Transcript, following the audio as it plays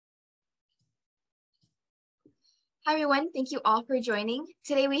Hi, everyone. Thank you all for joining.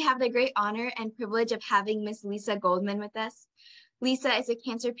 Today, we have the great honor and privilege of having Ms. Lisa Goldman with us. Lisa is a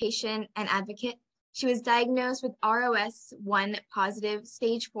cancer patient and advocate. She was diagnosed with ROS1 positive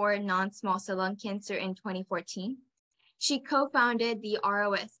stage 4 non-small cell lung cancer in 2014. She co-founded the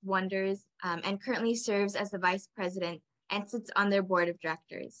ROS Wonders and currently serves as the vice president and sits on their board of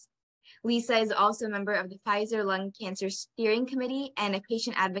directors. Lisa is also a member of the Pfizer Lung Cancer Steering Committee and a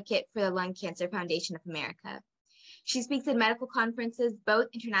patient advocate for the Lung Cancer Foundation of America. She speaks at medical conferences, both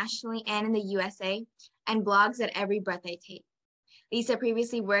internationally and in the USA, and blogs at Every Breath I Take. Lisa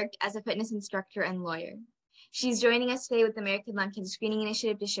previously worked as a fitness instructor and lawyer. She's joining us today with the American Lung Cancer Screening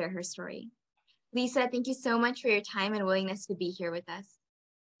Initiative to share her story. Lisa, thank you so much for your time and willingness to be here with us.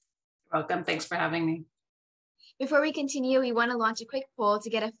 Welcome. Thanks for having me. Before we continue, we want to launch a quick poll to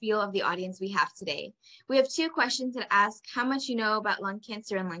get a feel of the audience we have today. We have two questions that ask how much you know about lung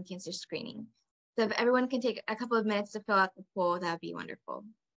cancer and lung cancer screening. So if everyone can take a couple of minutes to fill out the poll, that would be wonderful.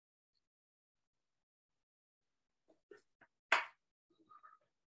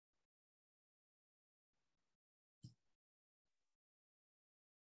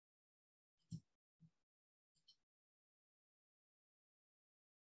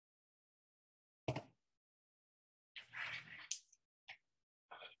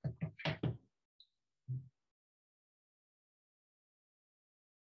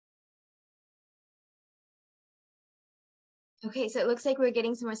 Okay, so it looks like we're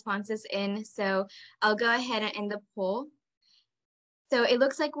getting some responses in, so I'll go ahead and end the poll. So it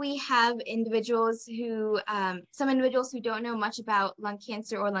looks like we have individuals who, some individuals who don't know much about lung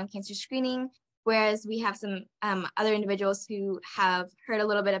cancer or lung cancer screening, whereas we have some other individuals who have heard a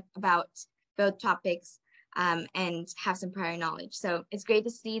little bit about both topics and have some prior knowledge. So it's great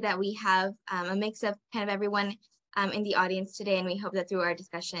to see that we have a mix of kind of everyone in the audience today, and we hope that through our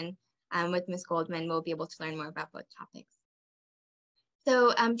discussion with Ms. Goldman, we'll be able to learn more about both topics.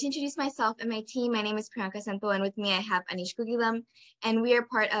 So to introduce myself and my team, my name is Priyanka Santo, and with me I have Anish Gugilam, and we are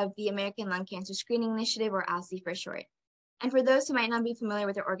part of the American Lung Cancer Screening Initiative, or ALCSI for short. And for those who might not be familiar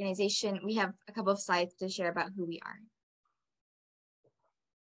with our organization, we have a couple of slides to share about who we are.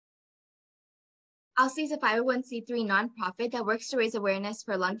 ALCSI is a 501c3 nonprofit that works to raise awareness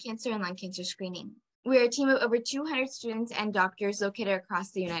for lung cancer and lung cancer screening. We are a team of over 200 students and doctors located across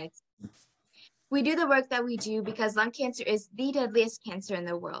the United States. We do the work that we do because lung cancer is the deadliest cancer in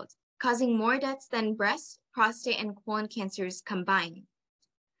the world, causing more deaths than breast, prostate, and colon cancers combined.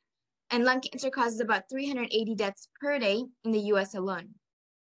 And lung cancer causes about 380 deaths per day in the US alone.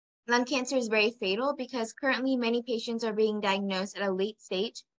 Lung cancer is very fatal because currently many patients are being diagnosed at a late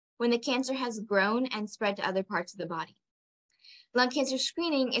stage when the cancer has grown and spread to other parts of the body. Lung cancer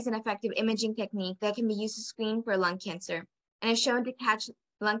screening is an effective imaging technique that can be used to screen for lung cancer and is shown to catch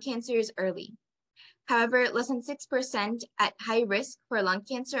lung cancers early. However, less than 6% at high risk for lung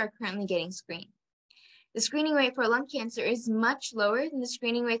cancer are currently getting screened. The screening rate for lung cancer is much lower than the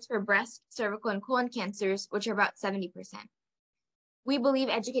screening rates for breast, cervical, and colon cancers, which are about 70%. We believe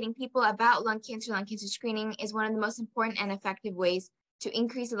educating people about lung cancer screening is one of the most important and effective ways to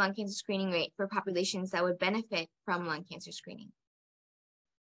increase the lung cancer screening rate for populations that would benefit from lung cancer screening.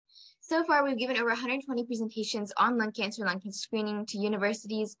 So far, we've given over 120 presentations on lung cancer screening to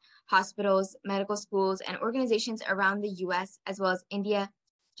universities, hospitals, medical schools, and organizations around the US, as well as India,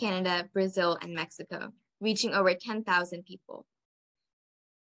 Canada, Brazil, and Mexico, reaching over 10,000 people.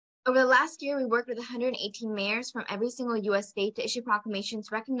 Over the last year, we worked with 118 mayors from every single US state to issue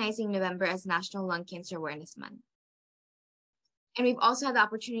proclamations recognizing November as National Lung Cancer Awareness Month. And we've also had the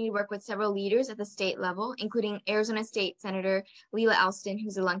opportunity to work with several leaders at the state level, including Arizona State Senator Leila Alston,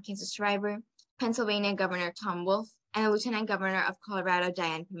 who's a lung cancer survivor, Pennsylvania Governor Tom Wolf, and the Lieutenant Governor of Colorado,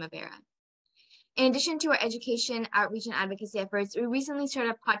 Diane Primavera. In addition to our education, outreach, and advocacy efforts, we recently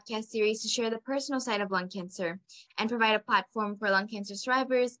started a podcast series to share the personal side of lung cancer and provide a platform for lung cancer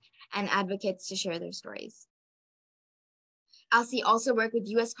survivors and advocates to share their stories. ALCSI also worked with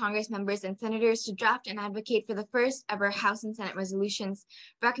US Congress members and senators to draft and advocate for the first ever House and Senate resolutions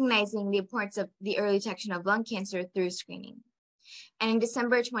recognizing the importance of the early detection of lung cancer through screening. And in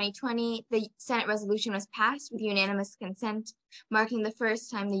December 2020, the Senate resolution was passed with unanimous consent, marking the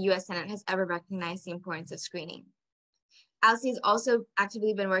first time the US Senate has ever recognized the importance of screening. ALCSI has also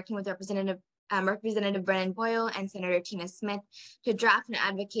actively been working with Representative Brennan Boyle and Senator Tina Smith to draft and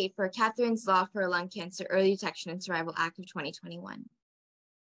advocate for Catherine's Law for Lung Cancer Early Detection and Survival Act of 2021.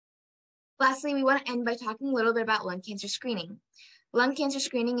 Lastly, we want to end by talking a little bit about lung cancer screening. Lung cancer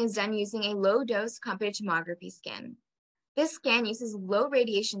screening is done using a low-dose computed tomography scan. This scan uses low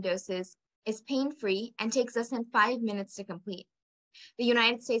radiation doses, is pain-free, and takes less than 5 minutes to complete. the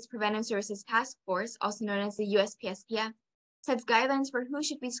United States Preventive Services Task Force, also known as the USPSTF, sets guidelines for who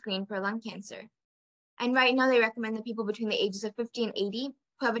should be screened for lung cancer. And right now, they recommend that people between the ages of 50 and 80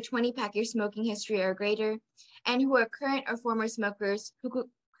 who have a 20-pack-year smoking history or greater, and who are current or former smokers who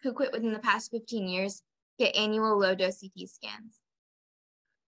quit within the past 15 years get annual low-dose CT scans.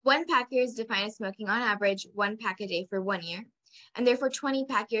 1 pack year is defined as smoking on average 1 pack a day for 1 year, and therefore 20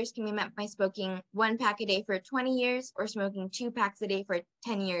 pack years can be meant by smoking 1 pack a day for 20 years or smoking 2 packs a day for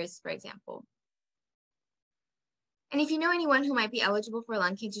 10 years, for example. And if you know anyone who might be eligible for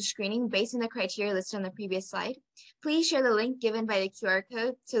lung cancer screening based on the criteria listed on the previous slide, please share the link given by the QR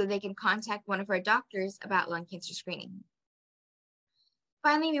code so that they can contact one of our doctors about lung cancer screening.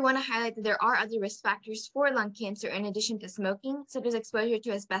 Finally, we want to highlight that there are other risk factors for lung cancer in addition to smoking, such as exposure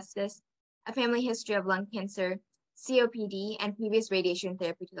to asbestos, a family history of lung cancer, COPD, and previous radiation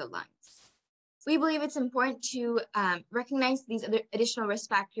therapy to the lungs. We believe it's important to recognize these other additional risk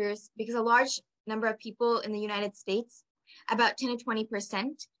factors because a large number of people in the United States, about 10 to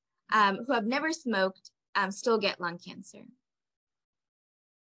 20%, who have never smoked, still get lung cancer.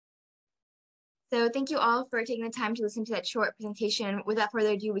 So thank you all for taking the time to listen to that short presentation. Without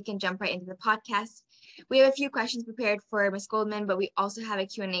further ado, we can jump right into the podcast. We have a few questions prepared for Ms. Goldman, but we also have a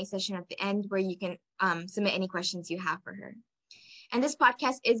Q&A session at the end where you can submit any questions you have for her. And this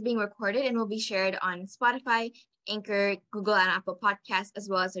podcast is being recorded and will be shared on Spotify, Anchor, Google, and Apple Podcasts, as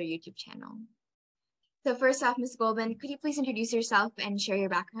well as our YouTube channel. So first off, Ms. Goldman, could you please introduce yourself and share your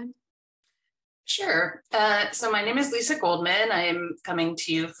background? Sure. So my name is Lisa Goldman. I am coming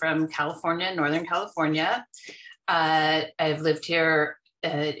to you from California, Northern California. I've lived here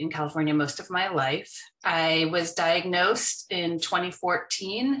in California most of my life. I was diagnosed in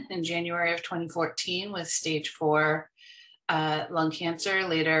 2014, in January of 2014, with stage 4 lung cancer,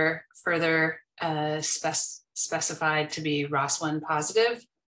 later further specified to be ROS1 positive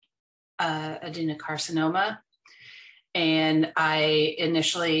adenocarcinoma. And I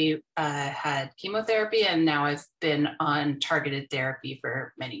initially had chemotherapy, and now I've been on targeted therapy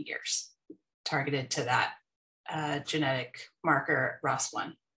for many years, targeted to that genetic marker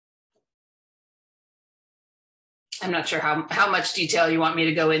ROS1. I'm not sure how much detail you want me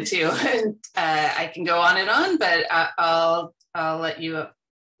to go into. I can go on and on, but I'll let you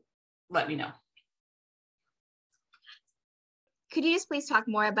let me know. Could you just please talk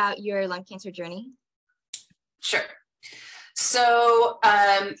more about your lung cancer journey? Sure. So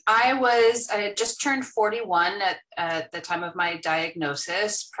I had just turned 41 at the time of my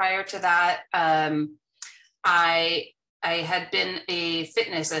diagnosis. Prior to that, I had been a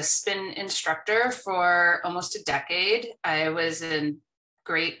spin instructor for almost a decade. I was in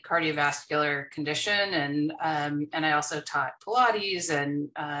great cardiovascular condition, and I also taught Pilates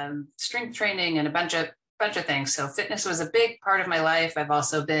and strength training and a bunch of things. So fitness was a big part of my life. I've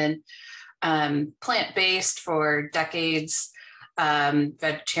also been plant-based for decades,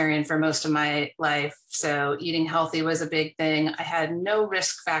 vegetarian for most of my life. So eating healthy was a big thing. I had no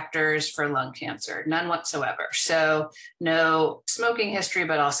risk factors for lung cancer, none whatsoever. So no smoking history,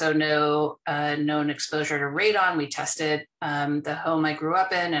 but also no known exposure to radon. We tested the home I grew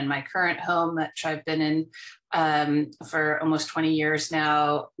up in and my current home, which I've been in for almost 20 years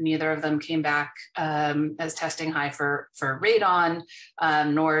now. Neither of them came back as testing high for radon,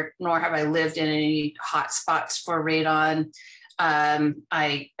 nor have I lived in any hot spots for radon.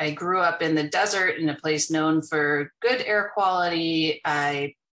 I grew up in the desert in a place known for good air quality.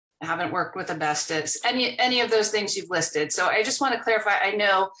 I haven't worked with asbestos, any of those things you've listed. So I just want to clarify, I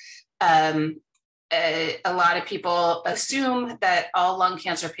know a lot of people assume that all lung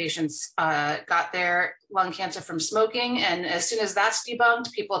cancer patients got their lung cancer from smoking. And as soon as that's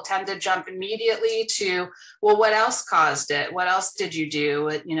debunked, people tend to jump immediately to, well, what else caused it? What else did you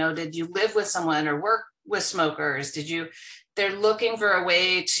do? You know, did you live with someone or work with smokers? They're looking for a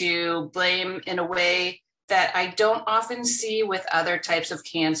way to blame in a way that I don't often see with other types of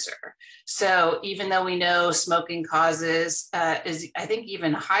cancer. So even though we know smoking causes is, I think,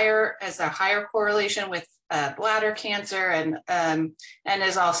 even higher, as a higher correlation with bladder cancer and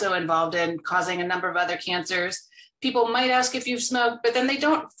is also involved in causing a number of other cancers, people might ask if you've smoked, but then they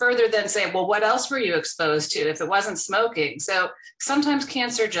don't further then say, well, what else were you exposed to if it wasn't smoking? So sometimes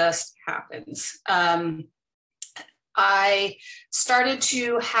cancer just happens. I started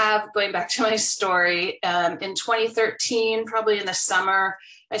to have, going back to my story, in 2013, probably in the summer,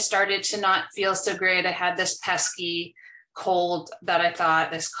 I started to not feel so great. I had this pesky cold that I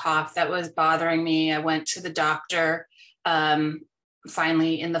thought, this cough that was bothering me. I went to the doctor.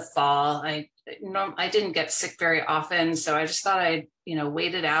 Finally in the fall, I I didn't get sick very often, so I just thought I'd,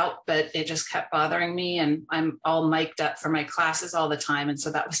 wait it out, but it just kept bothering me, and I'm all mic'd up for my classes all the time. And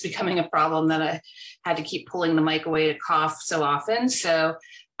so that was becoming a problem, that I had to keep pulling the mic away to cough so often. So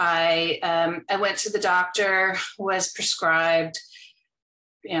I went to the doctor, was prescribed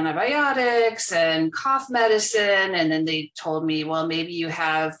antibiotics and cough medicine. And then they told me, well, maybe you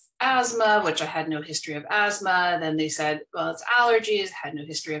have asthma, which I had no history of asthma. Then they said, well, it's allergies. I had no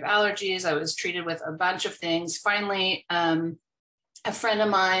history of allergies. I was treated with a bunch of things. Finally, a friend of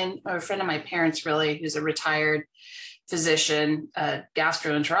mine, or a friend of my parents really, who's a retired physician, a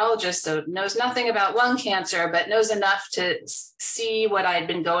gastroenterologist, so knows nothing about lung cancer, but knows enough to see what I'd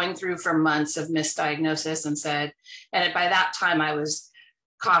been going through for months of misdiagnosis, and said, and by that time I was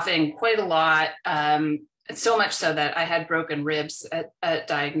coughing quite a lot, so much so that I had broken ribs at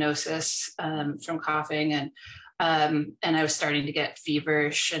diagnosis from coughing, and I was starting to get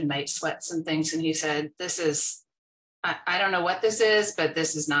feverish and night sweats and things. And he said, this is, I don't know what this is, but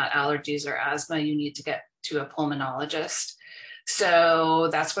this is not allergies or asthma. You need to get to a pulmonologist. So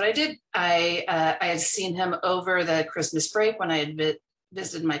that's what I did. I had seen him over the Christmas break when I had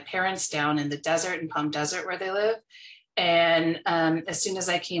visited my parents down in the desert, in Palm Desert, where they live. And as soon as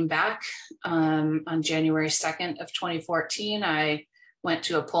I came back on January 2nd of 2014, I went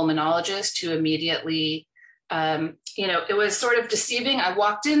to a pulmonologist who immediately, it was sort of deceiving. I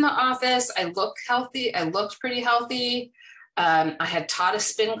walked in the office, I looked healthy, I looked pretty healthy. I had taught a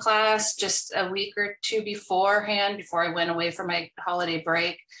spin class just a week or two beforehand, before I went away for my holiday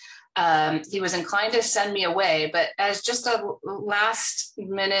break. He was inclined to send me away, but as just a last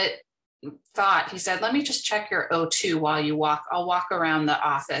minute thought, he said, let me just check your O2 while you walk. I'll walk around the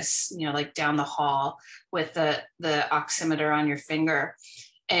office, like down the hall with the oximeter on your finger.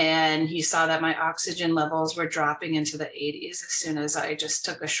 And he saw that my oxygen levels were dropping into the 80s as soon as I just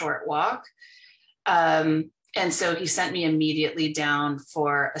took a short walk. And so he sent me immediately down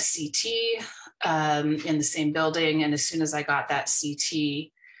for a CT in the same building. And as soon as I got that CT,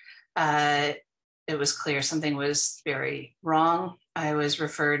 it was clear something was very wrong. I was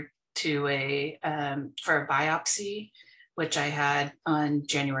referred to for a biopsy, which I had on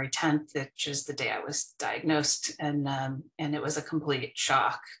January 10th, which is the day I was diagnosed. And it was a complete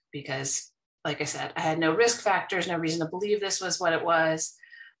shock because, like I said, I had no risk factors, no reason to believe this was what it was.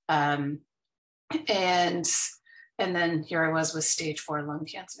 And then here I was with stage 4 lung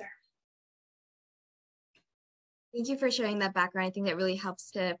cancer. Thank you for sharing that background. I think that really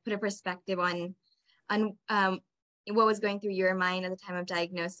helps to put a perspective on what was going through your mind at the time of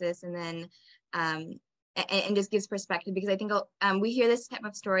diagnosis, and then and just gives perspective, because I think we hear this type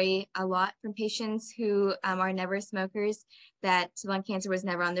of story a lot from patients who are never smokers, that lung cancer was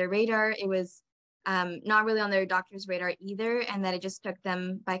never on their radar. It was not really on their doctor's radar either, and that it just took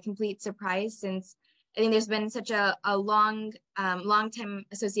them by complete surprise, since I think there's been such a long time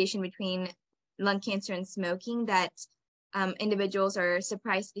association between lung cancer and smoking, that individuals are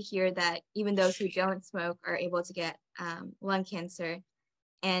surprised to hear that even those who don't smoke are able to get lung cancer.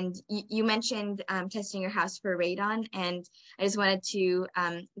 And you mentioned testing your house for radon, and I just wanted to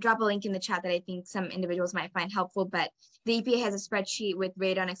drop a link in the chat that I think some individuals might find helpful. But the EPA has a spreadsheet with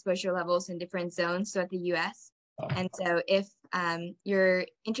radon exposure levels in different zones throughout the US. And so if you're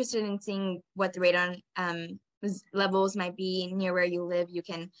interested in seeing what the radon levels might be near where you live, you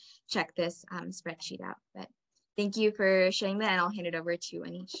can check this spreadsheet out. But thank you for sharing that, and I'll hand it over to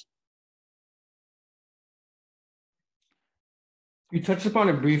Anish. You touched upon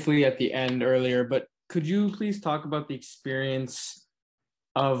it briefly at the end earlier, but could you please talk about the experience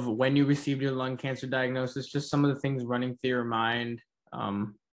of when you received your lung cancer diagnosis, just some of the things running through your mind,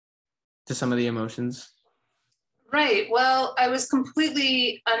 to some of the emotions? Right. Well, I was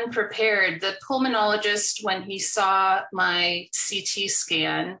completely unprepared. The pulmonologist, when he saw my CT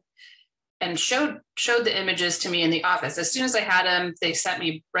scan and showed the images to me in the office, as soon as I had them, they sent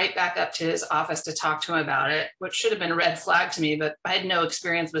me right back up to his office to talk to him about it, which should have been a red flag to me, but I had no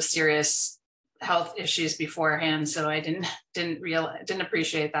experience with serious health issues beforehand, so I didn't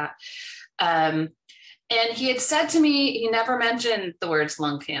appreciate that. And he had said to me, he never mentioned the words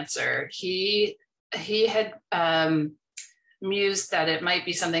lung cancer. He had mused that it might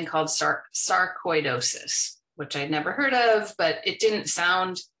be something called sarcoidosis, which I'd never heard of, but it didn't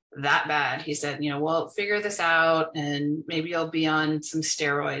sound that bad. He said, we'll figure this out, and maybe you'll be on some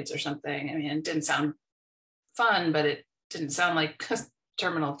steroids or something. I mean, it didn't sound fun, but it didn't sound like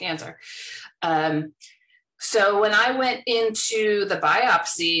terminal cancer. So when I went into the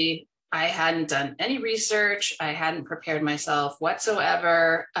biopsy, I hadn't done any research. I hadn't prepared myself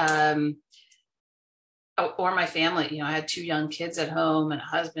whatsoever. or my family. You know, I had 2 young kids at home and a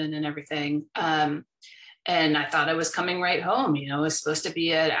husband and everything. And I thought I was coming right home. You know, it was supposed to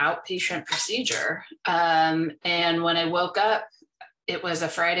be an outpatient procedure. And when I woke up, it was a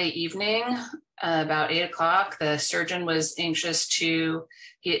Friday evening, about 8 o'clock. The surgeon was anxious to,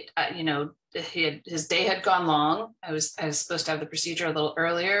 his day had gone long. I was supposed to have the procedure a little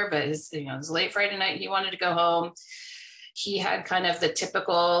earlier, but it was late Friday night. He wanted to go home. He had kind of the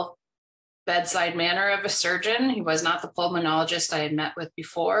typical bedside manner of a surgeon. He was not the pulmonologist I had met with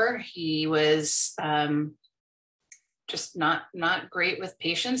before. He was just not great with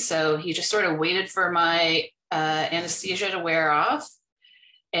patients. So he just sort of waited for my anesthesia to wear off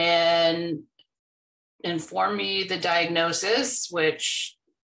and informed me the diagnosis, which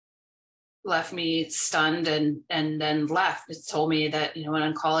left me stunned, and then left. It told me that, an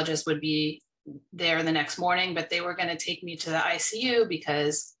oncologist would be there the next morning, but they were going to take me to the ICU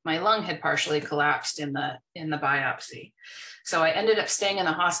because my lung had partially collapsed in the biopsy. So I ended up staying in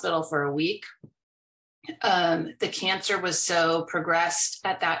the hospital for a week. The cancer was so progressed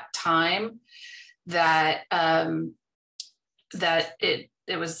at that time that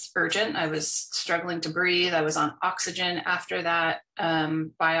it was urgent. I was struggling to breathe. I was on oxygen after that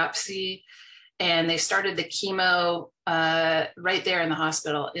biopsy. And they started the chemo right there in the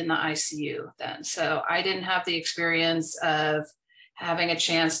hospital, in the ICU then. So I didn't have the experience of having a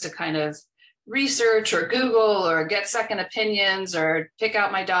chance to kind of research or Google or get second opinions or pick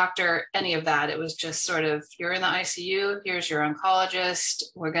out my doctor, any of that. It was just sort of, you're in the ICU, here's your oncologist.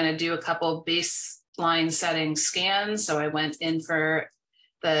 We're going to do a couple baseline setting scans. So I went in for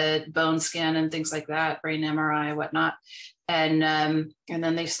the bone scan and things like that, brain MRI, whatnot. And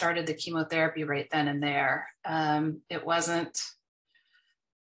then they started the chemotherapy right then and there. It wasn't,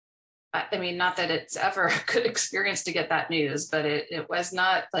 not that it's ever a good experience to get that news, but it was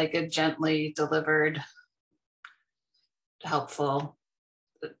not like a gently delivered, helpful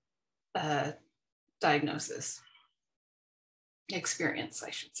diagnosis. Experience, I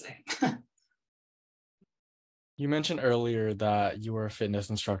should say. You mentioned earlier that you were a fitness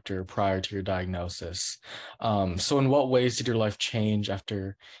instructor prior to your diagnosis. So in what ways did your life change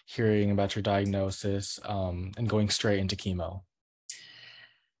after hearing about your diagnosis and going straight into chemo?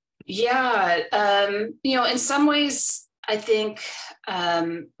 Yeah, in some ways, I think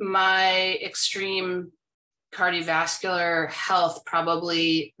my extreme cardiovascular health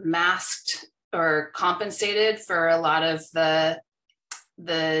probably masked or compensated for a lot of the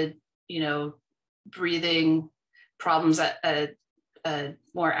breathing problems that a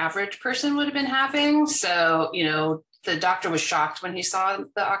more average person would have been having. So, the doctor was shocked when he saw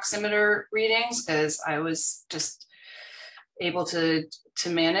the oximeter readings because I was just able to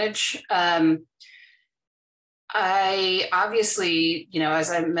manage. I obviously, as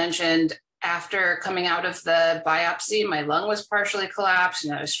I mentioned, after coming out of the biopsy, my lung was partially collapsed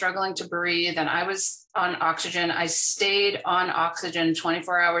and I was struggling to breathe and I was on oxygen. I stayed on oxygen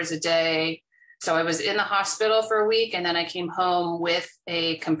 24 hours a day. So I was in the hospital for a week and then I came home with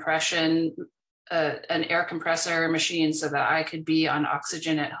a compression, an air compressor machine so that I could be on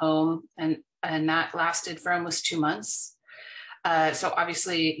oxygen at home. And that lasted for almost 2 months. So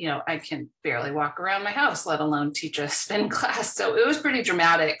obviously, I can barely walk around my house, let alone teach a spin class. So it was pretty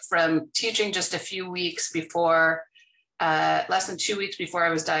dramatic from teaching just a few weeks before, less than 2 weeks before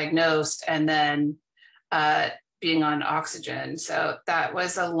I was diagnosed, and then being on oxygen. So that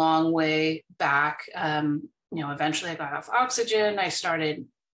was a long way back. Eventually I got off oxygen. I started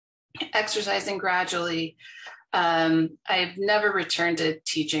exercising gradually. I've never returned to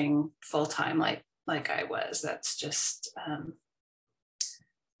teaching full-time like I was. That's just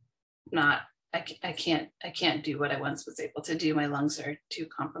not, I can't do what I once was able to do. My lungs are too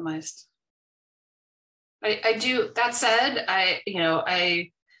compromised. I do, that said,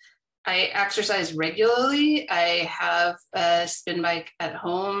 I exercise regularly. I have a spin bike at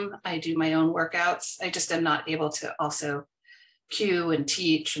home. I do my own workouts. I just am not able to also cue and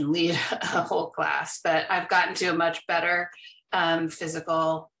teach and lead a whole class, but I've gotten to a much better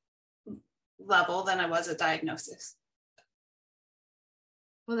physical level than I was at diagnosis.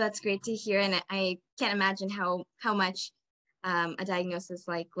 Well, that's great to hear. And I can't imagine how much a diagnosis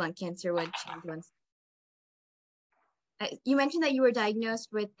like lung cancer would change one's. You mentioned that you were diagnosed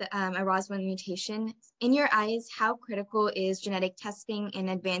with a ROS1 mutation. In your eyes, how critical is genetic testing in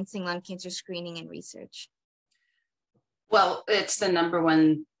advancing lung cancer screening and research? Well, it's the number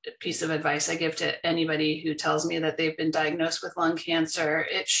one piece of advice I give to anybody who tells me that they've been diagnosed with lung cancer.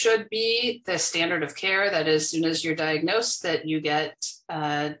 It should be the standard of care that as soon as you're diagnosed that you get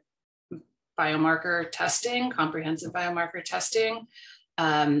biomarker testing, comprehensive biomarker testing.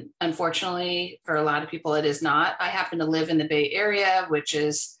 Unfortunately, for a lot of people, it is not. I happen to live in the Bay Area, which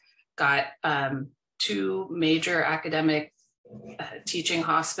is got two major academic teaching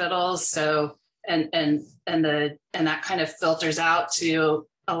hospitals. So, and that kind of filters out to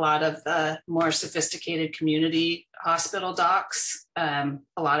a lot of the more sophisticated community hospital docs, a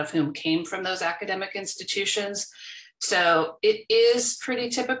lot of whom came from those academic institutions. So it is pretty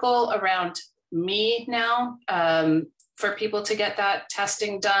typical around me now for people to get that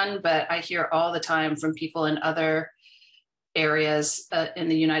testing done, but I hear all the time from people in other areas in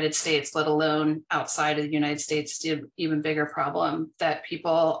the United States, let alone outside of the United States, it's an even bigger problem that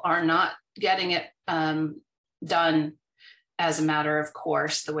people are not getting it done as a matter of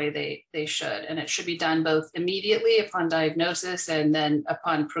course, the way they should. And it should be done both immediately upon diagnosis and then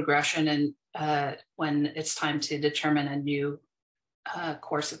upon progression and when it's time to determine a new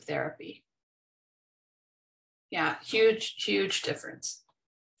course of therapy. Yeah, huge difference.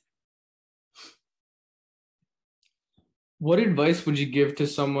 What advice would you give to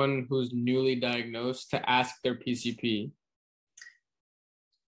someone who's newly diagnosed to ask their PCP?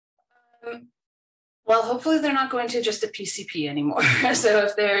 Well, hopefully they're not going to just a PCP anymore. So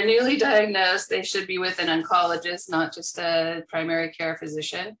if they're newly diagnosed, they should be with an oncologist, not just a primary care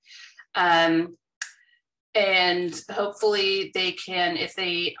physician. And hopefully they can, if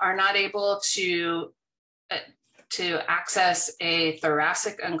they are not able to access a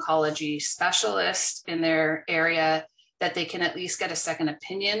thoracic oncology specialist in their area, that they can at least get a second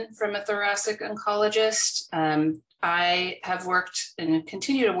opinion from a thoracic oncologist. I have worked and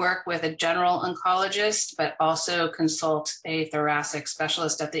continue to work with a general oncologist, but also consult a thoracic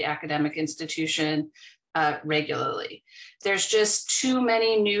specialist at the academic institution regularly. There's just too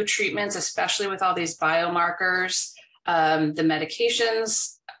many new treatments, especially with all these biomarkers. The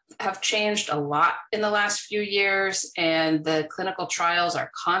medications have changed a lot in the last few years, and the clinical trials are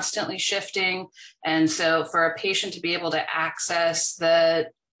constantly shifting. And so for a patient to be able to access the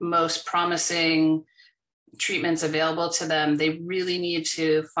most promising treatments available to them, they really need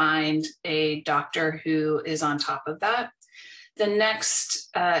to find a doctor who is on top of that. The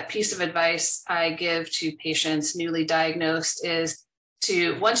next piece of advice I give to patients newly diagnosed is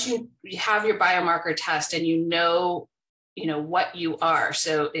to, once you have your biomarker test and you know what you are.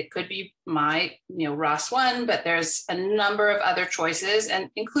 So it could be my, ROS1, but there's a number of other choices, and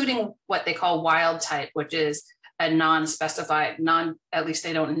including what they call wild type, which is a non-specified, at least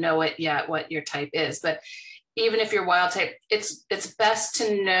they don't know it yet what your type is. But even if you're wild type, it's best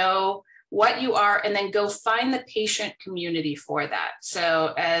to know what you are and then go find the patient community for that.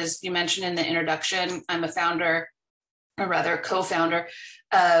 So as you mentioned in the introduction, I'm a founder, or rather co-founder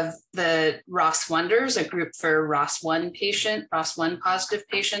of the ROS Wonders, a group for ROS1 positive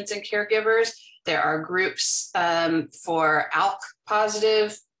patients and caregivers. There are groups for ALK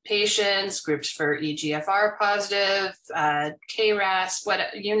positive patients, groups for EGFR positive, KRAS,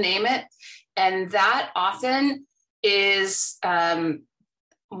 you name it. And that often is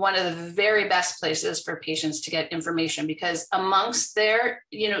one of the very best places for patients to get information, because amongst their,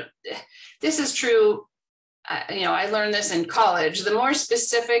 this is true. I learned this in college. The more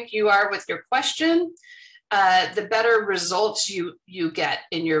specific you are with your question, the better results you get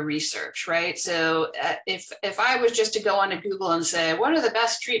in your research, right? So if I was just to go onto Google and say, what are the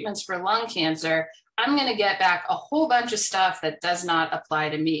best treatments for lung cancer? I'm going to get back a whole bunch of stuff that does not apply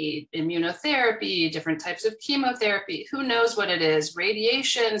to me. Immunotherapy, different types of chemotherapy, who knows what it is,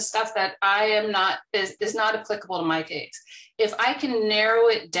 radiation, stuff that is not applicable to my case. If I can narrow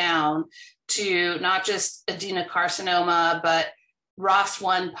it down to not just adenocarcinoma, but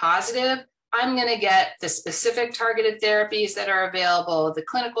ROS1 positive, I'm going to get the specific targeted therapies that are available, the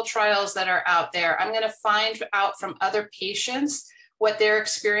clinical trials that are out there. I'm going to find out from other patients what their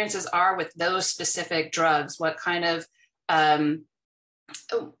experiences are with those specific drugs, what kind of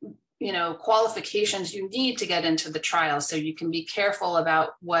qualifications you need to get into the trial, so you can be careful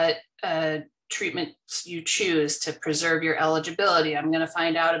about what treatments you choose to preserve your eligibility. I'm going to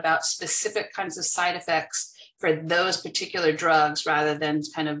find out about specific kinds of side effects for those particular drugs rather than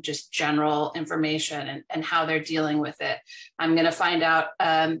kind of just general information and how they're dealing with it. I'm going to find out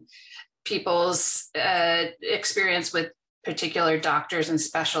people's experience with particular doctors and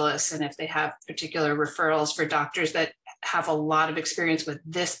specialists, and if they have particular referrals for doctors that have a lot of experience with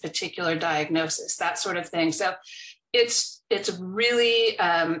this particular diagnosis, that sort of thing. So it's really,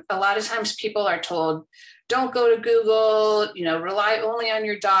 a lot of times people are told, don't go to Google, rely only on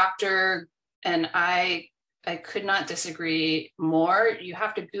your doctor. And I could not disagree more. You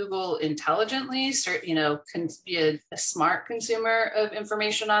have to Google intelligently, can be a smart consumer of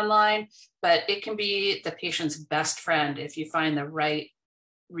information online, but it can be the patient's best friend if you find the right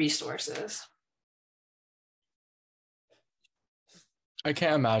resources. I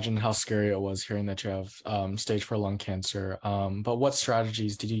can't imagine how scary it was hearing that you have stage 4 lung cancer. But what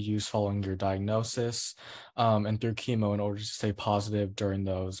strategies did you use following your diagnosis and through chemo in order to stay positive during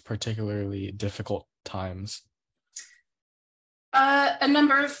those particularly difficult times? A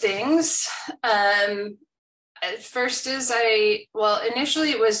number of things. First is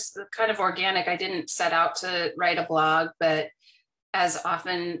initially it was kind of organic. I didn't set out to write a blog, but as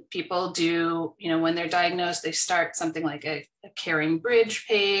often people do, when they're diagnosed, they start something like a Caring Bridge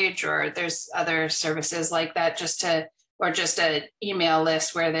page, or there's other services like that, or just an email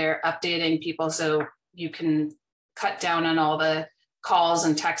list where they're updating people so you can cut down on all the calls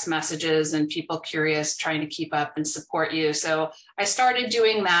and text messages and people curious trying to keep up and support you. So I started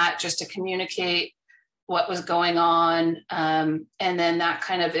doing that just to communicate what was going on. And then that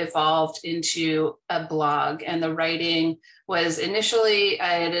kind of evolved into a blog, and the writing was initially,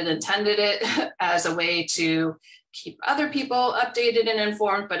 I had intended it as a way to keep other people updated and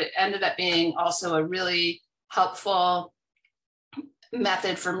informed, but it ended up being also a really helpful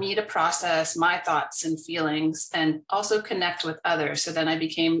method for me to process my thoughts and feelings and also connect with others. So then I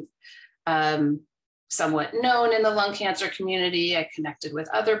became somewhat known in the lung cancer community. I connected with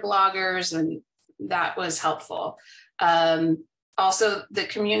other bloggers, and that was helpful. Also,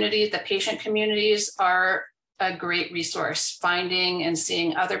 the patient communities are a great resource. Finding and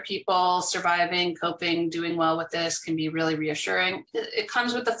seeing other people surviving, coping, doing well with this can be really reassuring. It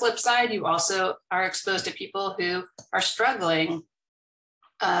comes with the flip side. You also are exposed to people who are struggling.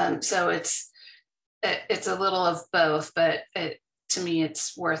 So it's a little of both, but to me,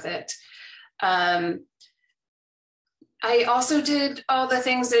 it's worth it. I also did all the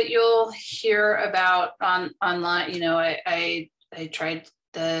things that you'll hear about online. I tried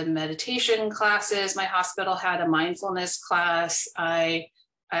the meditation classes. My hospital had a mindfulness class. I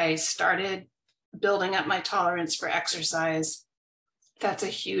started building up my tolerance for exercise. That's a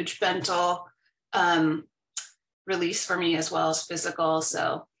huge mental release for me as well as physical.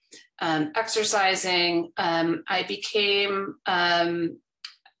 So exercising, I became, I'm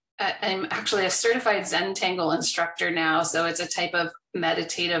actually a certified Zentangle instructor now. So it's a type of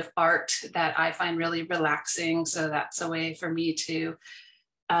meditative art that I find really relaxing. So that's a way for me to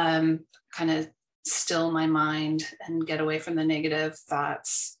kind of still my mind and get away from the negative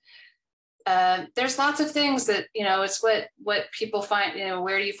thoughts. There's lots of things that, it's what people find,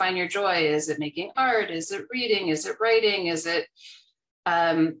 where do you find your joy? Is it making art? Is it reading? Is it writing? Is it,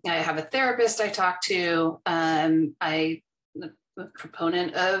 I have a therapist I talk to. I'm a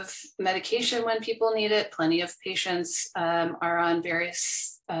proponent of medication when people need it. Plenty of patients are on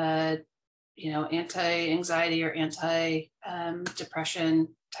various, anti-anxiety or anti-depression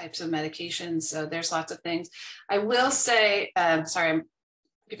types of medications. So there's lots of things. I will say, sorry, I'm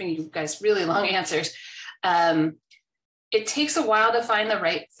giving you guys really long answers. It takes a while to find the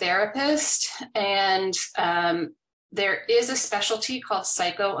right therapist. And there is a specialty called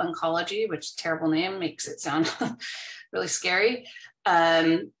psycho-oncology, which terrible name, makes it sound really scary.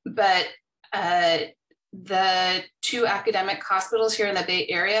 But the two academic hospitals here in the Bay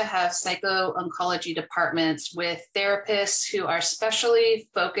Area have psycho-oncology departments with therapists who are specially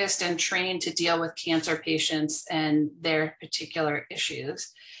focused and trained to deal with cancer patients and their particular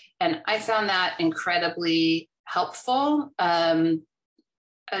issues. And I found that incredibly helpful. A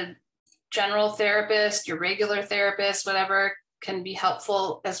general therapist, your regular therapist, whatever, can be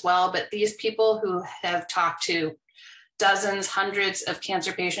helpful as well. But these people who have talked to dozens, hundreds of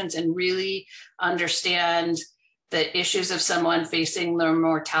cancer patients and really understand the issues of someone facing their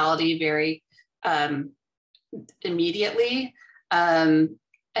mortality very immediately, and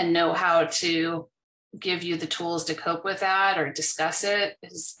know how to give you the tools to cope with that or discuss it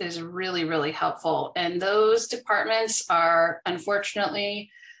is really, really helpful. And those departments are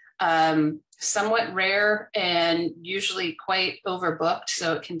unfortunately somewhat rare and usually quite overbooked.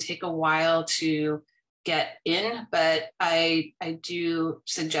 So it can take a while to get in, but I do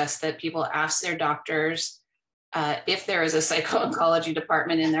suggest that people ask their doctors if there is a psycho-oncology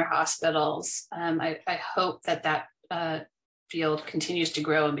department in their hospitals. I hope that field continues to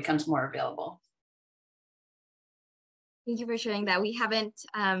grow and becomes more available. Thank you for sharing that. We haven't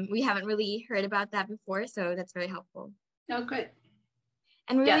really heard about that before, so that's very helpful. Oh, good.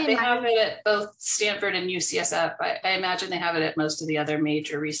 And really, they have it at both Stanford and UCSF. I imagine they have it at most of the other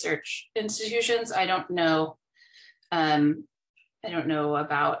major research institutions. I don't know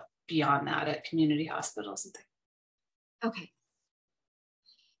about beyond that at community hospitals and things. Okay.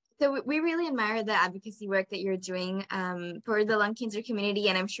 So we really admire the advocacy work that you're doing for the lung cancer community,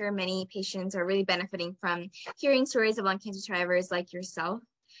 and I'm sure many patients are really benefiting from hearing stories of lung cancer survivors like yourself.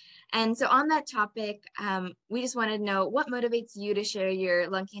 And so on that topic, we just wanted to know what motivates you to share your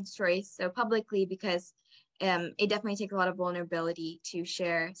lung cancer story so publicly, because it definitely takes a lot of vulnerability to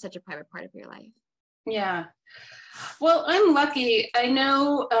share such a private part of your life. Yeah. Well, I'm lucky. I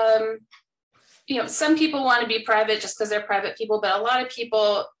know, some people want to be private just because they're private people, but a lot of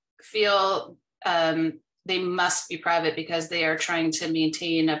people feel they must be private because they are trying to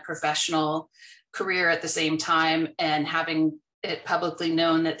maintain a professional career at the same time, and having it publicly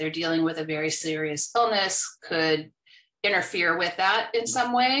known that they're dealing with a very serious illness could interfere with that in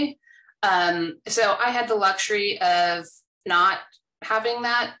some way. So I had the luxury of not having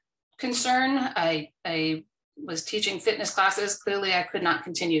that concern. I was teaching fitness classes. Clearly, I could not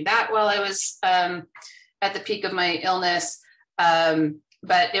continue that while I was at the peak of my illness.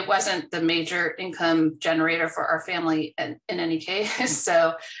 But it wasn't the major income generator for our family in any case.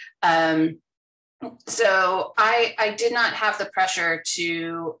 So I did not have the pressure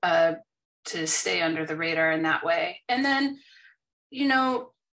to stay under the radar in that way. And then,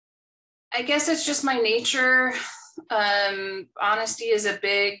 I guess it's just my nature. Honesty is a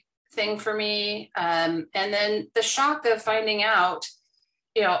big thing for me. And then the shock of finding out,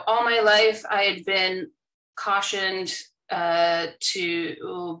 all my life I had been cautioned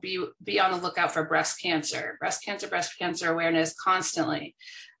to be on the lookout for breast cancer awareness constantly.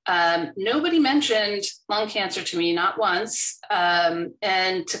 Nobody mentioned lung cancer to me, not once.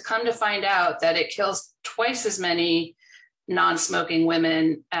 And to come to find out that it kills twice as many non-smoking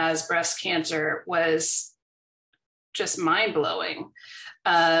women as breast cancer was just mind-blowing.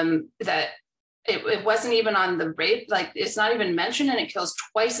 That it wasn't even on the rate, like it's not even mentioned, and it kills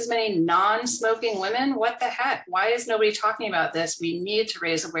twice as many non-smoking women. What the heck? Why is nobody talking about this? We need to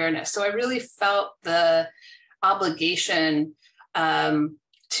raise awareness. So I really felt the obligation to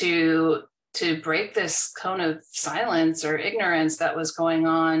break this cone of silence or ignorance that was going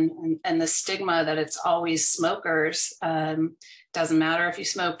on, and the stigma that it's always smokers. Doesn't matter if you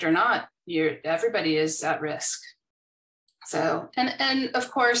smoked or not, everybody is at risk. So, and of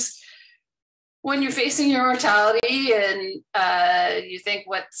course, when you're facing your mortality and you think,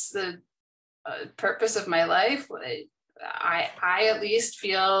 what's the purpose of my life? I at least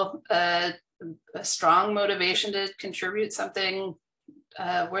feel a strong motivation to contribute something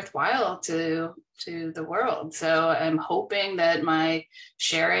worthwhile to the world. So I'm hoping that my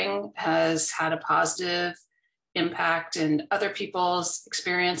sharing has had a positive impact in other people's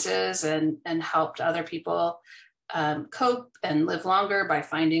experiences and helped other people cope and live longer by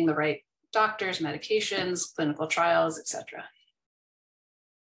finding the right doctors, medications, clinical trials, etc.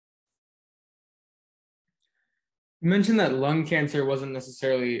 You mentioned that lung cancer wasn't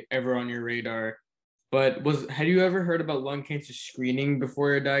necessarily ever on your radar, but had you ever heard about lung cancer screening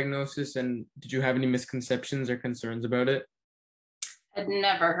before your diagnosis, and did you have any misconceptions or concerns about it? I'd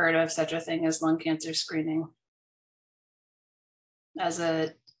never heard of such a thing as lung cancer screening. As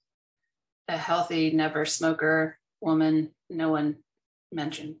a healthy, never smoker woman, no one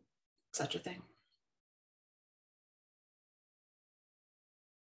mentioned such a thing.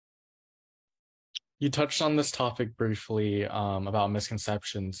 You touched on this topic briefly about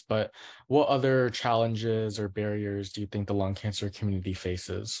misconceptions, but what other challenges or barriers do you think the lung cancer community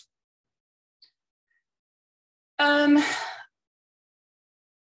faces? I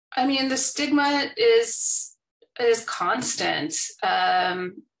mean, the stigma is constant.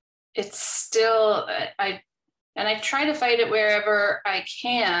 It's still, I try to fight it wherever I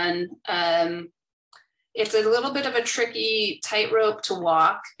can. It's a little bit of a tricky tightrope to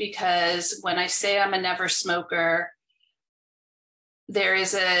walk, because when I say I'm a never smoker, there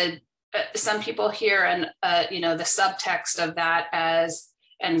is some people hear the subtext of that as,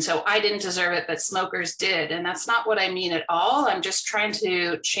 and so I didn't deserve it, but smokers did. And that's not what I mean at all. I'm just trying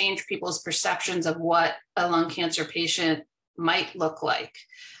to change people's perceptions of what a lung cancer patient might look like.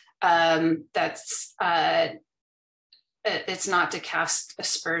 It's not to cast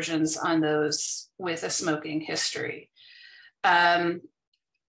aspersions on those with a smoking history. And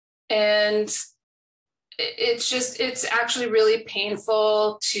it's actually really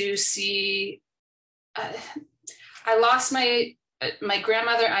painful to see. I lost my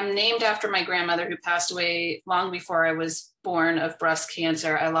grandmother. I'm named after my grandmother, who passed away long before I was born of breast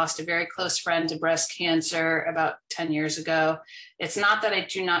cancer. I lost a very close friend to breast cancer about 10 years ago. It's not that I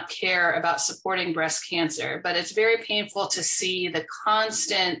do not care about supporting breast cancer, but it's very painful to see the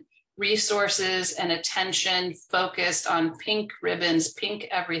constant resources and attention focused on pink ribbons, pink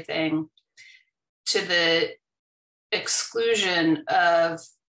everything, to the exclusion of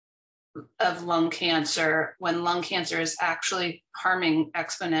lung cancer, when lung cancer is actually harming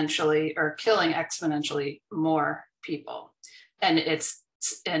exponentially or killing exponentially more people. And it's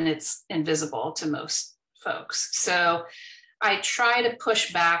and it's invisible to most folks. So I try to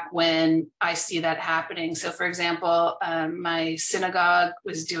push back when I see that happening. So for example, my synagogue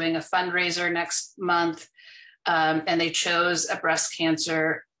was doing a fundraiser next month, and they chose a breast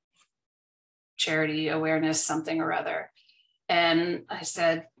cancer charity awareness, something or other. And I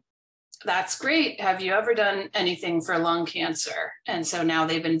said, that's great. Have you ever done anything for lung cancer? And so now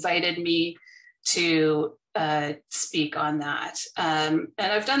they've invited me to speak on that. And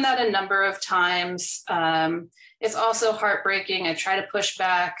I've done that a number of times. It's also heartbreaking. I try to push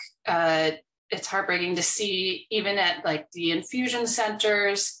back. It's heartbreaking to see, even at like the infusion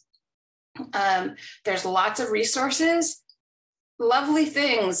centers, there's lots of resources, lovely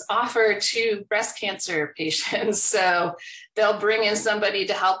things offered to breast cancer patients. So they'll bring in somebody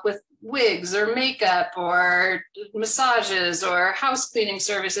to help with wigs or makeup or massages or house cleaning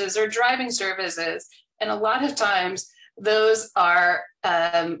services or driving services. And a lot of times those are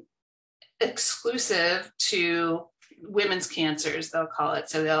exclusive to women's cancers, they'll call it.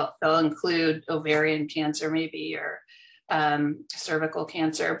 So they'll include ovarian cancer maybe, or cervical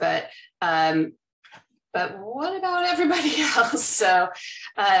cancer, but what about everybody else? So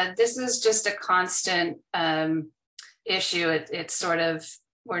this is just a constant issue. It's sort of,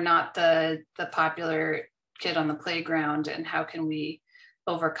 we're not the popular kid on the playground, and how can we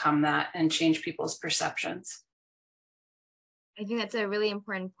overcome that and change people's perceptions? I think that's a really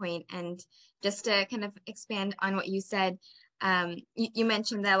important point. And just to kind of expand on what you said, you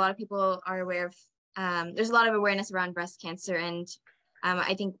mentioned that a lot of people are aware of, there's a lot of awareness around breast cancer. And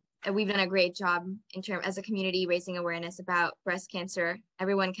I think we've done a great job as a community raising awareness about breast cancer.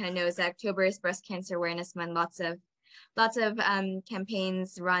 Everyone kind of knows that October is Breast Cancer Awareness Month. Lots of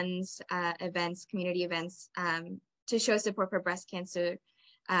campaigns, runs, events, community events to show support for breast cancer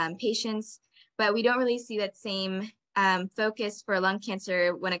patients. But we don't really see that same focus for lung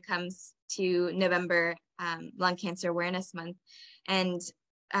cancer when it comes to November Lung Cancer Awareness Month. And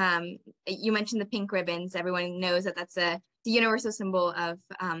you mentioned the pink ribbons. Everyone knows that that's the universal symbol of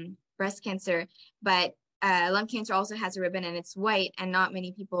breast cancer, but lung cancer also has a ribbon and it's white, and not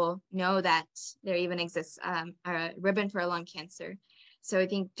many people know that there even exists a ribbon for lung cancer. So I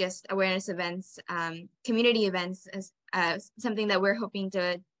think just awareness events, community events is something that we're hoping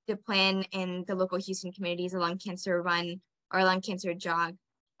to plan in the local Houston communities, a lung cancer run or a lung cancer jog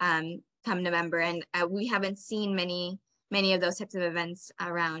come November. And we haven't seen many of those types of events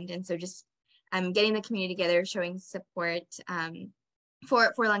around. And so just getting the community together, showing support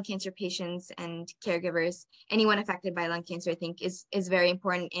for lung cancer patients and caregivers, anyone affected by lung cancer, I think is very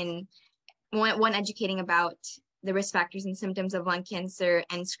important in one, educating about the risk factors and symptoms of lung cancer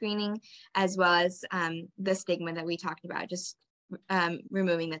and screening, as well as the stigma that we talked about, just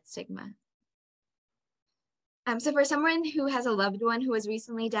removing that stigma. So for someone who has a loved one who was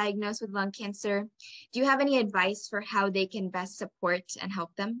recently diagnosed with lung cancer, do you have any advice for how they can best support and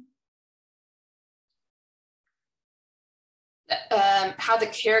help them? How the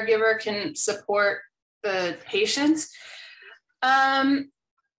caregiver can support the patients. I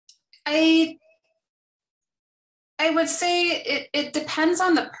would say it depends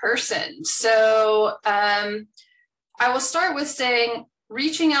on the person. So I will start with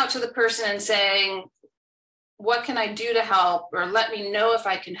reaching out to the person and saying, what can I do to help, or let me know if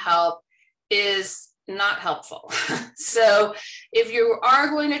I can help, is not helpful. So if you are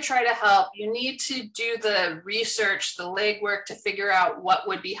going to try to help, you need to do the research, the legwork to figure out what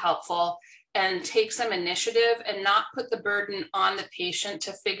would be helpful, and take some initiative and not put the burden on the patient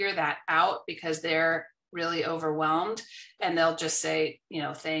to figure that out, because they're really overwhelmed and they'll just say,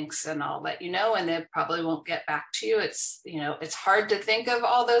 thanks, and I'll let you know, and they probably won't get back to you. It's hard to think of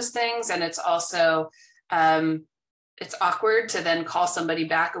all those things, and it's also it's awkward to then call somebody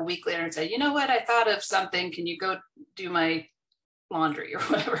back a week later and say, you know what, I thought of something, can you go do my laundry or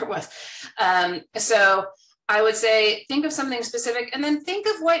whatever it was. So I would say, think of something specific, and then think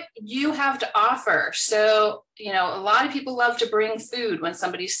of what you have to offer. So, a lot of people love to bring food when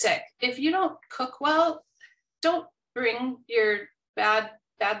somebody's sick. If you don't cook well, don't bring your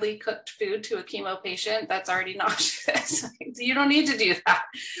badly cooked food to a chemo patient that's already nauseous. You don't need to do that.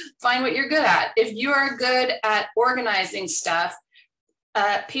 Find what you're good at. If you are good at organizing stuff,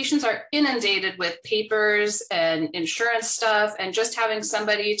 patients are inundated with papers and insurance stuff, and just having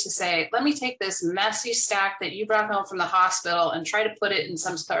somebody to say, let me take this messy stack that you brought home from the hospital and try to put it in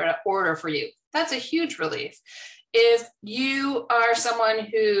some sort of order for you. That's a huge relief. If you are someone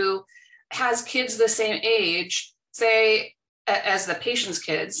who has kids the same age, say, as the patient's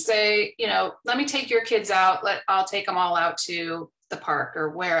kids, say, let me take your kids out. I'll take them all out to the park or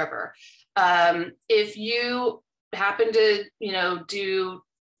wherever. If you happen to, do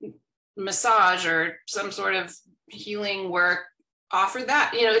massage or some sort of healing work, offer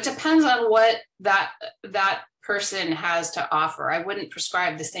that. It depends on what that person has to offer. I wouldn't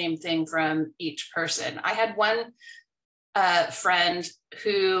prescribe the same thing from each person. I had one friend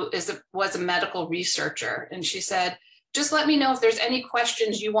who was a medical researcher, and she said, just let me know if there's any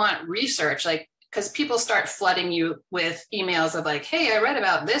questions you want research, like, because people start flooding you with emails of like, hey, I read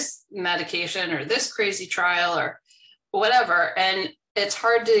about this medication or this crazy trial or whatever. And it's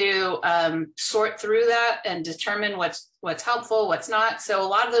hard to sort through that and determine what's helpful, what's not. So a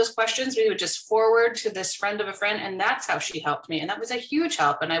lot of those questions we would just forward to this friend of a friend, and that's how she helped me. And that was a huge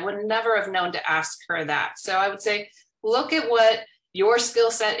help. And I would never have known to ask her that. So I would say, look at what your skill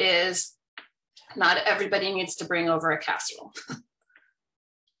set is. Not everybody needs to bring over a casserole.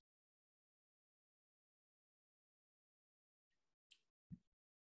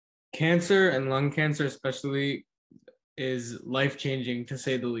 Cancer and lung cancer especially is life-changing, to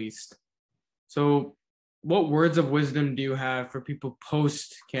say the least. So what words of wisdom do you have for people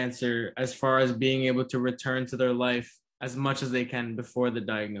post-cancer as far as being able to return to their life as much as they can before the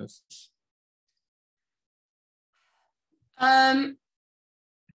diagnosis?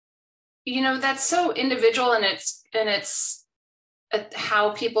 That's so individual, and it's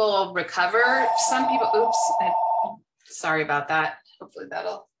how people recover. Some people, sorry about that. Hopefully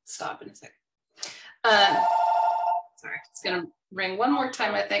that'll stop in a second. Sorry, it's gonna ring one more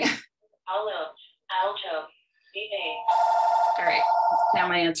time, I think. Alto, VA. All right, now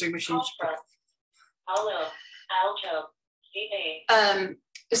my answering machine. Alto, VA.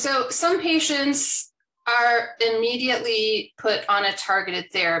 So some patients are immediately put on a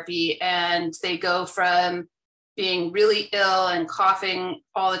targeted therapy, and they go from being really ill and coughing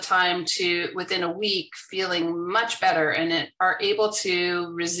all the time to within a week feeling much better, and are able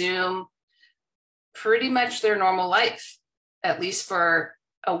to resume pretty much their normal life, at least for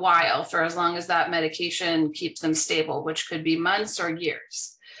a while, for as long as that medication keeps them stable, which could be months or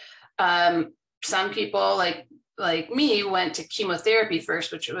years. Some people like me went to chemotherapy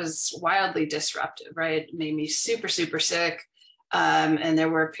first, which was wildly disruptive, right? It made me super, super sick. And there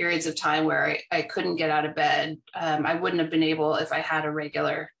were periods of time where I couldn't get out of bed. I wouldn't have been able, if I had a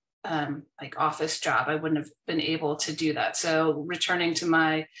regular office job, I wouldn't have been able to do that. So returning to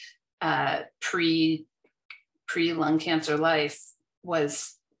my pre lung cancer life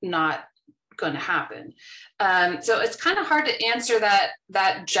was not going to happen. So it's kind of hard to answer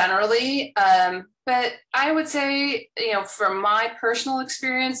that generally. But I would say, from my personal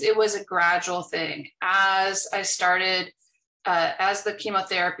experience, it was a gradual thing. As I started, as the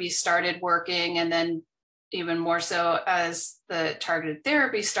chemotherapy started working, and then even more so as the targeted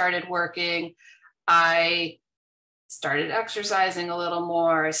therapy started working, I started exercising a little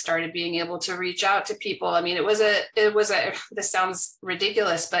more. I started being able to reach out to people. I mean, it was a, this sounds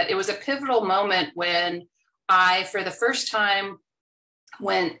ridiculous, but it was a pivotal moment when I, for the first time,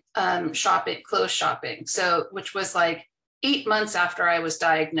 went clothes shopping. So, which was like 8 months after I was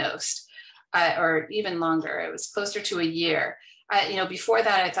diagnosed, or even longer. It was closer to a year. Before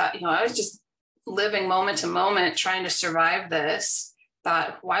that, I thought, I was just living moment to moment, trying to survive this.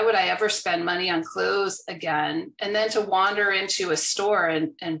 Thought, why would I ever spend money on clothes again? And then to wander into a store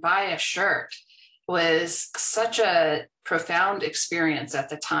and buy a shirt was such a profound experience at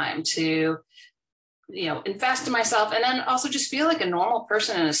the time, to invest in myself, and then also just feel like a normal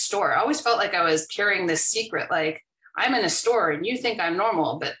person in a store. I always felt like I was carrying this secret, like, I'm in a store and you think I'm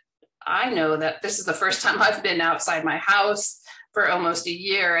normal, but I know that this is the first time I've been outside my house for almost a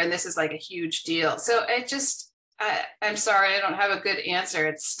year, and this is like a huge deal. So I'm sorry, I don't have a good answer.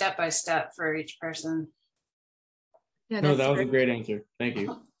 It's step by step for each person. No, that was a great answer. Thank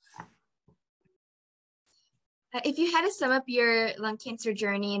you. If you had to sum up your lung cancer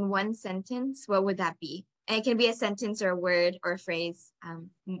journey in one sentence, what would that be? And it can be a sentence or a word or a phrase,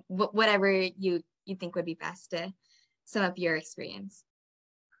 whatever you think would be best to sum up your experience.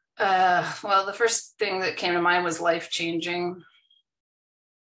 Well, the first thing that came to mind was life-changing.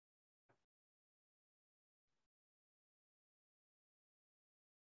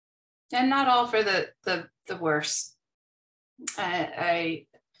 And not all for the worse.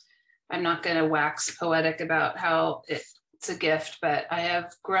 I'm not going to wax poetic about how it's a gift, but I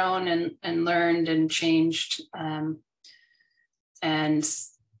have grown and learned and changed, and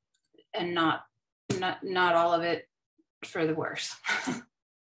not all of it for the worse.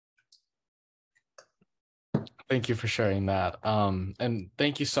 Thank you for sharing that. And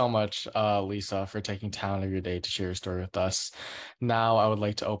thank you so much, Lisa, for taking time out of your day to share your story with us. Now, I would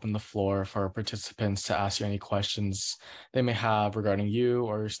like to open the floor for our participants to ask you any questions they may have regarding you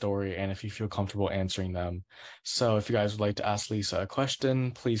or your story, and if you feel comfortable answering them. So if you guys would like to ask Lisa a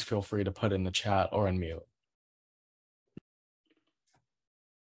question, please feel free to put it in the chat or unmute.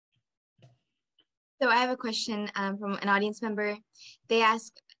 So I have a question from an audience member. They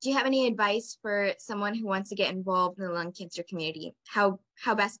ask, do you have any advice for someone who wants to get involved in the lung cancer community? How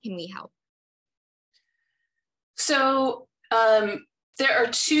best can we help? So there are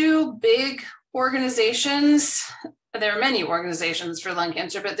two big organizations. There are many organizations for lung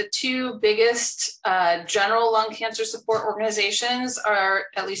cancer, but the two biggest general lung cancer support organizations are,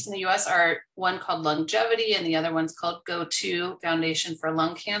 at least in the US, are one called Longevity and the other one's called Go2 Foundation for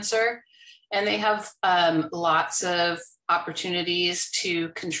Lung Cancer. And they have lots of opportunities to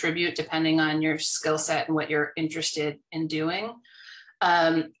contribute depending on your skill set and what you're interested in doing.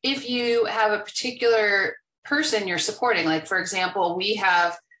 If you have a particular person you're supporting, like for example, we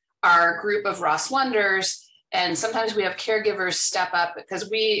have our group of Ross Wonders, and sometimes we have caregivers step up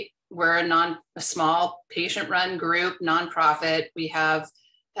because we're a small patient-run group, nonprofit. We have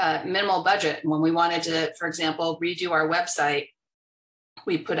minimal budget. And when we wanted to, for example, redo our website,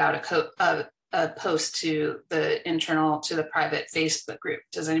 we put out a post to the private Facebook group.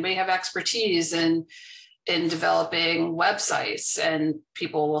 Does anybody have expertise in developing websites? And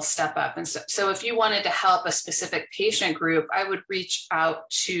people will step up. And so if you wanted to help a specific patient group, I would reach out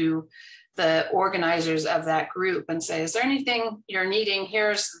to the organizers of that group and say, is there anything you're needing?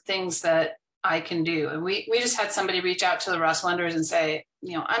 Here's the things that I can do. And we just had somebody reach out to the Ross Wonders and say,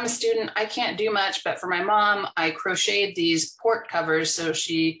 I'm a student, I can't do much, but for my mom, I crocheted these port covers so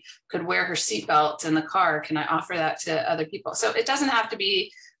she could wear her seatbelt in the car. Can I offer that to other people? So it doesn't have to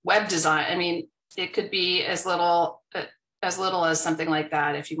be web design. I mean, it could be as little as something like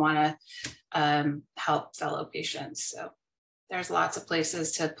that if you want to help fellow patients. So there's lots of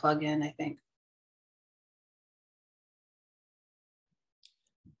places to plug in, I think.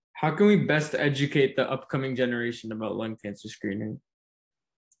 How can we best educate the upcoming generation about lung cancer screening?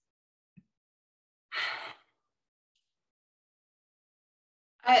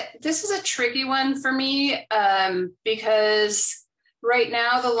 This is a tricky one for me because right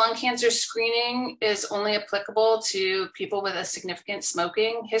now the lung cancer screening is only applicable to people with a significant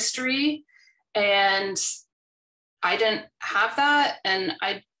smoking history. And I didn't have that. And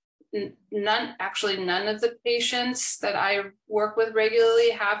none of the patients that I work with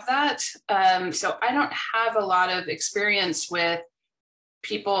regularly have that. So I don't have a lot of experience with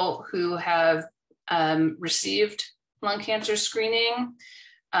people who have received lung cancer screening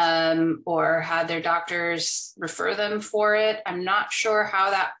or had their doctors refer them for it. I'm not sure how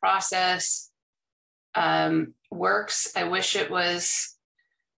that process works. I wish it was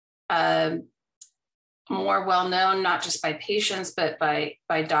more well-known, not just by patients, but by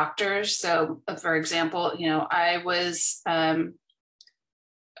doctors. So for example, I was, my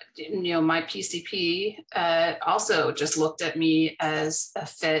PCP also just looked at me as a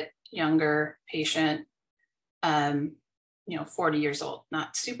fit, younger patient, 40 years old,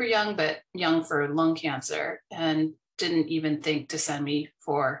 not super young, but young for lung cancer, and didn't even think to send me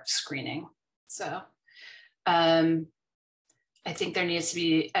for screening. So I think there needs to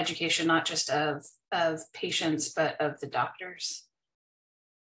be education, not just of patients, but of the doctors.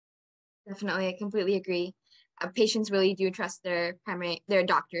 Definitely, I completely agree. Patients really do trust their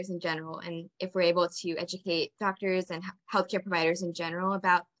doctors in general. And if we're able to educate doctors and healthcare providers in general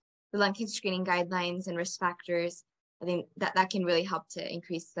about the lung cancer screening guidelines and risk factors, I think that can really help to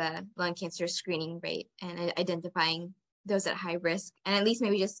increase the lung cancer screening rate and identifying those at high risk, and at least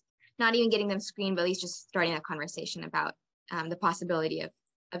maybe just not even getting them screened, but at least just starting a conversation about the possibility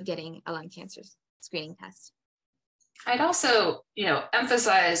of getting a lung cancer screening test. I'd also,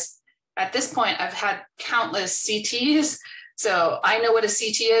 emphasize at this point, I've had countless CTs, so I know what a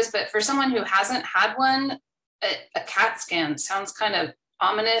CT is, but for someone who hasn't had one, a CAT scan sounds kind of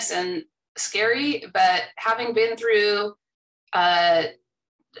ominous and scary, but having been through,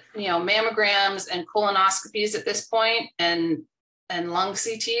 mammograms and colonoscopies at this point and lung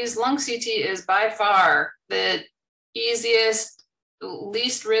CT is by far the easiest,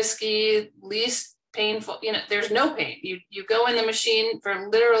 least risky, least painful. There's no pain. You go in the machine for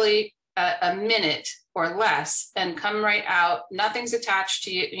literally a minute or less and come right out. Nothing's attached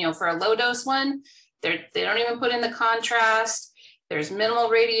to you. For a low dose one, they don't even put in the contrast. There's minimal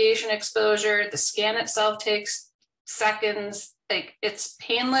radiation exposure. The scan itself takes seconds. Like, it's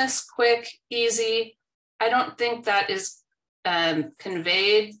painless, quick, easy. I don't think that is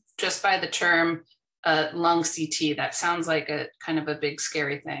conveyed just by the term a lung CT. That sounds like a kind of a big,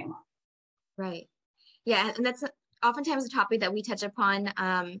 scary thing. Right. Yeah, and that's oftentimes a topic that we touch upon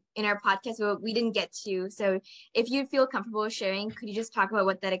in our podcast, but we didn't get to. So if you feel comfortable sharing, could you just talk about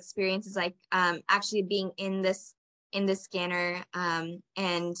what that experience is like, actually being in this scanner,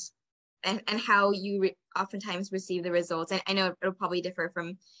 and how you oftentimes receive the results? And I know it'll probably differ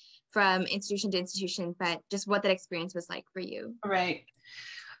from institution to institution, but just what that experience was like for you. Right.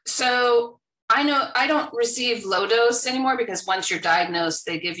 So I know I don't receive low dose anymore, because once you're diagnosed,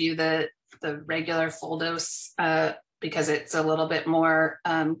 they give you the regular full dose, because it's a little bit more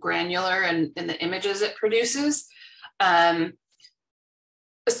granular in the images it produces. And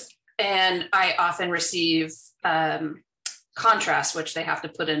I often receive contrast, which they have to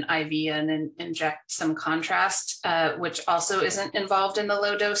put an IV in and inject some contrast, which also isn't involved in the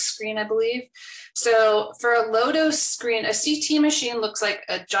low dose screen, I believe. So for a low dose screen, a CT machine looks like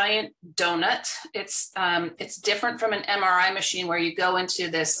a giant donut. It's different from an MRI machine where you go into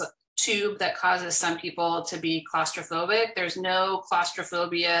this tube that causes some people to be claustrophobic. There's no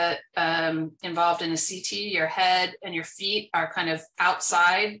claustrophobia involved in a CT. Your head and your feet are kind of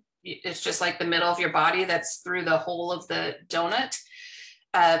outside. It's just like the middle of your body that's through the hole of the donut.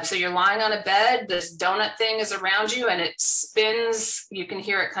 So you're lying on a bed, this donut thing is around you and it spins. You can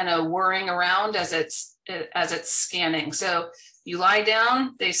hear it kind of whirring around as it's scanning. So you lie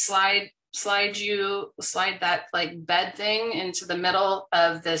down, they slide that like bed thing into the middle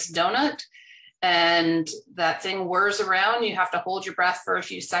of this donut, and that thing whirs around. You have to hold your breath for a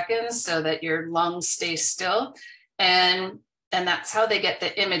few seconds so that your lungs stay still. And that's how they get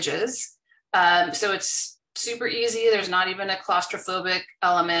the images. So it's super easy. There's not even a claustrophobic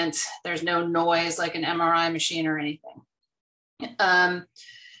element. There's no noise like an MRI machine or anything.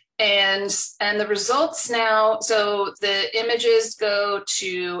 And the results now, so the images go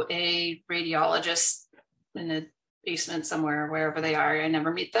to a radiologist in a basement somewhere, wherever they are. I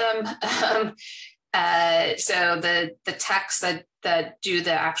never meet them. So the techs that do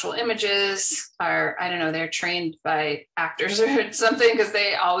the actual images are, I don't know, they're trained by actors or something, because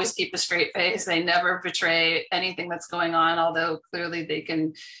they always keep a straight face. They never betray anything that's going on, although clearly they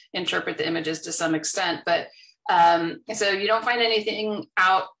can interpret the images to some extent. But so you don't find anything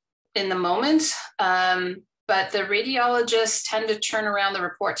out in the moment, but the radiologists tend to turn around the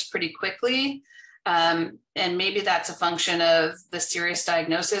reports pretty quickly. And maybe that's a function of the serious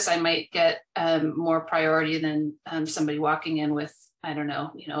diagnosis. I might get more priority than somebody walking in with, I don't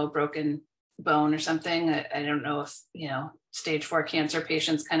know, a broken bone or something. I don't know if, stage 4 cancer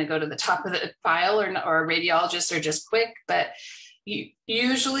patients kind of go to the top of the pile, or radiologists are just quick, but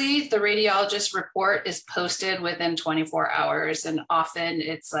usually the radiologist report is posted within 24 hours, and often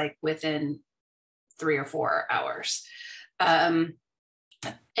it's like within 3 or 4 hours.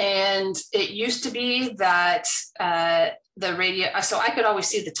 And it used to be that so I could always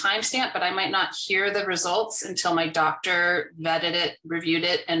see the timestamp, but I might not hear the results until my doctor vetted it, reviewed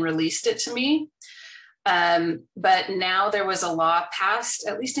it, and released it to me. But now there was a law passed,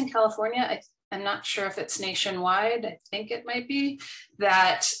 at least in California, I'm not sure if it's nationwide, I think it might be,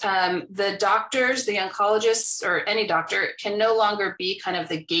 that the doctors, the oncologists, or any doctor can no longer be kind of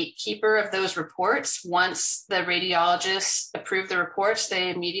the gatekeeper of those reports. Once the radiologists approve the reports, they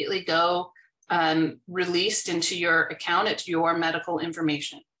immediately go released into your account. It's your medical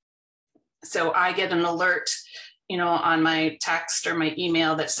information. So I get an alert, on my text or my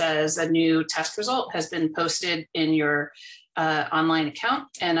email that says a new test result has been posted in your online account,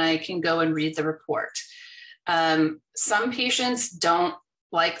 and I can go and read the report. Some patients don't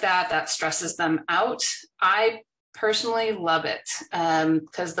like that. That stresses them out. I personally love it,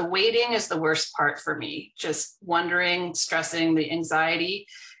 because the waiting is the worst part for me, just wondering, stressing, the anxiety.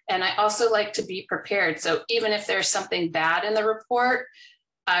 And I also like to be prepared. So even if there's something bad in the report,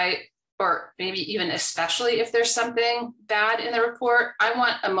 or maybe even especially if there's something bad in the report, I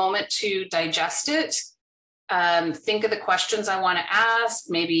want a moment to digest it. Think of the questions I want to ask,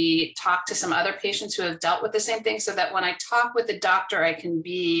 maybe talk to some other patients who have dealt with the same thing, so that when I talk with the doctor, I can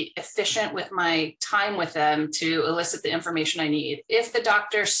be efficient with my time with them to elicit the information I need. If the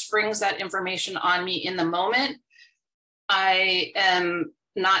doctor springs that information on me in the moment, I am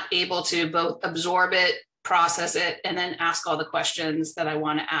not able to both absorb it, process it, and then ask all the questions that I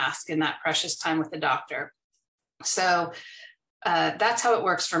want to ask in that precious time with the doctor. So that's how it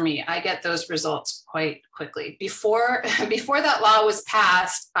works for me. I get those results quite quickly. Before that law was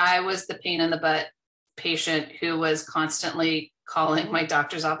passed, I was the pain in the butt patient who was constantly calling my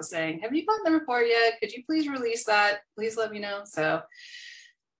doctor's office saying, "Have you gotten the report yet? Could you please release that? Please let me know." So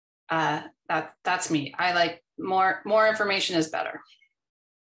that's me. I like more information is better.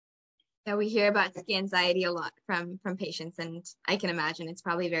 Yeah, we hear about ski anxiety a lot from patients, and I can imagine it's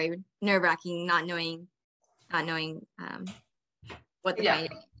probably very nerve-wracking not knowing what the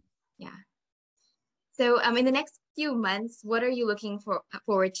finding is. Yeah. So in the next few months, what are you looking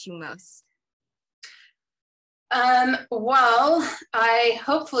forward to most? Well, I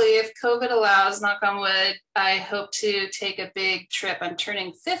hopefully, if COVID allows, knock on wood, I hope to take a big trip. I'm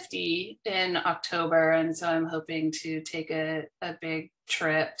turning 50 in October, and so I'm hoping to take a big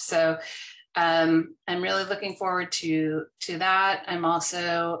trip. So I'm really looking forward to that. I'm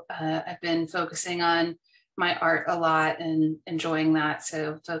also, I've been focusing on my art a lot and enjoying that.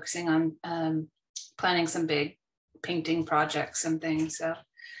 So focusing on planning some big painting projects and things. So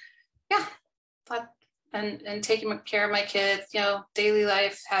yeah, and taking care of my kids. You know, daily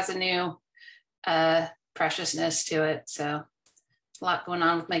life has a new preciousness to it. So a lot going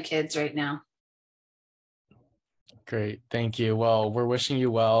on with my kids right now. Great, thank you. Well, we're wishing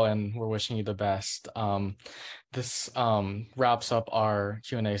you well, and we're wishing you the best. This wraps up our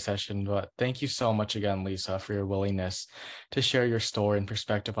Q&A session, but thank you so much again, Lisa, for your willingness to share your story and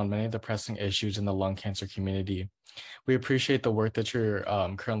perspective on many of the pressing issues in the lung cancer community. We appreciate the work that you're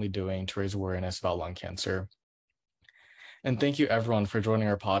currently doing to raise awareness about lung cancer. And thank you everyone for joining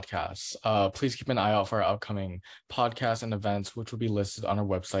our podcast. Please keep an eye out for our upcoming podcasts and events, which will be listed on our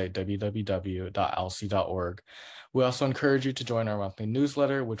website, www.alcsi.org. We also encourage you to join our monthly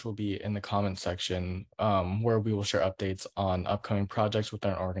newsletter, which will be in the comments section, where we will share updates on upcoming projects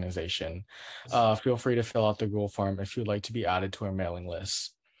within our organization. Feel free to fill out the Google form if you'd like to be added to our mailing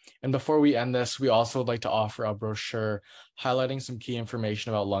list. And before we end this, we also would like to offer a brochure highlighting some key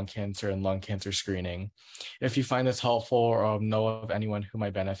information about lung cancer and lung cancer screening. If you find this helpful or know of anyone who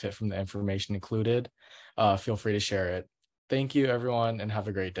might benefit from the information included, feel free to share it. Thank you, everyone, and have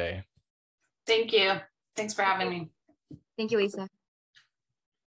a great day. Thank you. Thanks for having me. Thank you, Lisa.